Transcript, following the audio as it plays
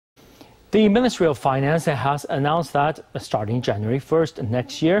The Ministry of Finance has announced that starting January 1st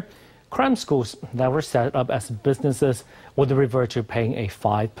next year, Cram schools that were set up as businesses would revert to paying a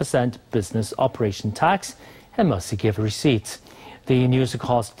 5% business operation tax and must give receipts. The news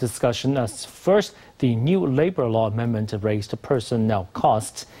caused discussion as first, the new labor law amendment raised personnel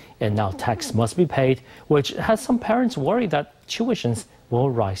costs, and now tax must be paid, which has some parents worried that tuitions will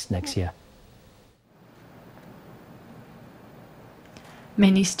rise next year.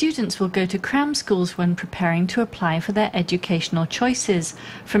 Many students will go to Cram schools when preparing to apply for their educational choices.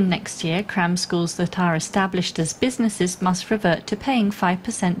 From next year, Cram schools that are established as businesses must revert to paying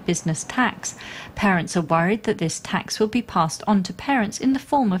 5% business tax. Parents are worried that this tax will be passed on to parents in the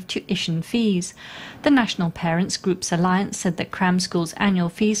form of tuition fees. The National Parents Groups Alliance said that Cram schools' annual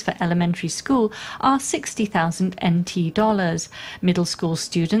fees for elementary school are 60,000 NT dollars. Middle school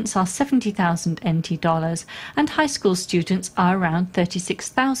students are 70,000 NT dollars, and high school students are around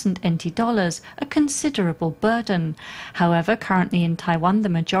 36,000 NT dollars, a considerable burden. However, currently in Taiwan, the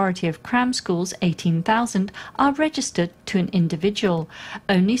majority of Cram schools, 18,000, are registered to an individual.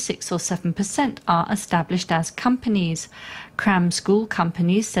 Only 6 or 7% are established as companies. Cram school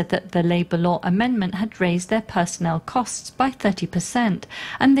companies said that the labour law amendment had raised their personnel costs by 30%,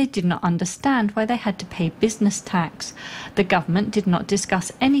 and they did not understand why they had to pay business tax. The government did not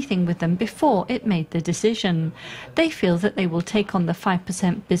discuss anything with them before it made the decision. They feel that they will take on the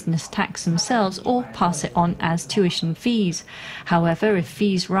 5% business tax themselves or pass it on as tuition fees. However, if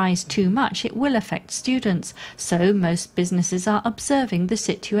fees rise too much, it will affect students, so most businesses are observing the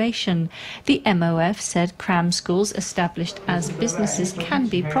situation. The MOF said Cram schools established as businesses can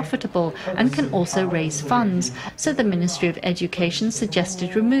be profitable and can also raise funds, so the Ministry of Education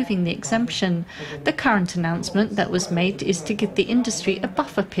suggested removing the exemption. The current announcement that was made is to give the industry a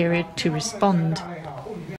buffer period to respond.